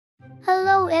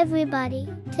Hello everybody,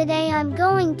 today I'm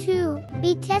going to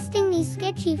be testing these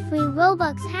sketchy free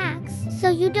Robux hacks, so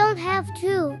you don't have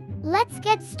to. Let's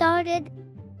get started.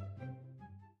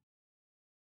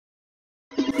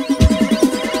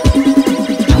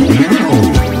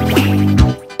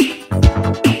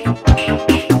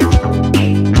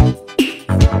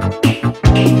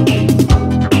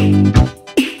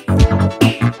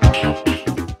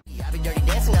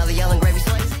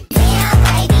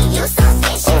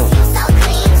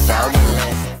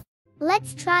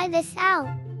 Let's try this out.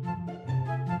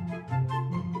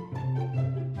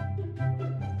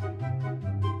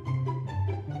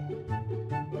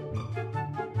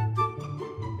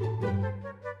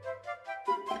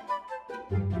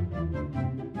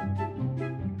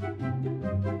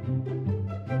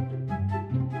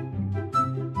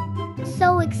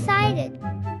 So excited.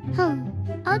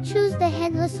 I'll choose the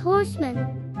headless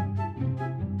horseman.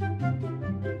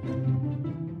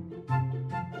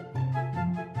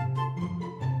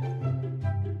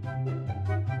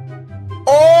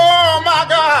 Oh my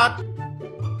God!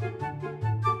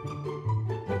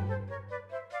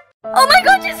 Oh my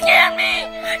God, she scammed me!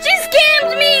 She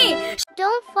scammed me!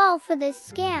 Don't fall for this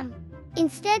scam.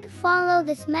 Instead, follow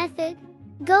this method.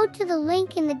 Go to the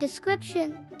link in the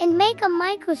description and make a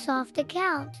Microsoft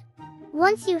account.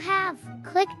 Once you have,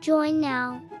 click Join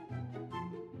Now.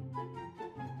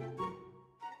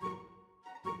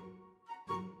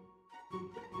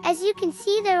 As you can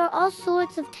see, there are all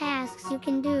sorts of tasks you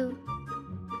can do.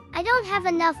 I don't have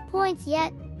enough points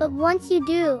yet, but once you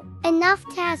do enough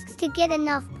tasks to get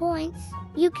enough points,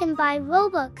 you can buy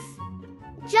Robux.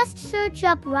 Just search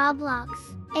up Roblox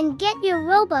and get your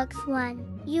Robux when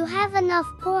you have enough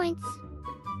points.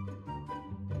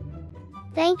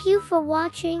 Thank you for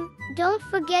watching. Don't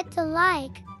forget to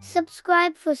like,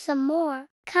 subscribe for some more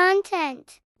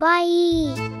content.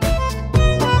 Bye!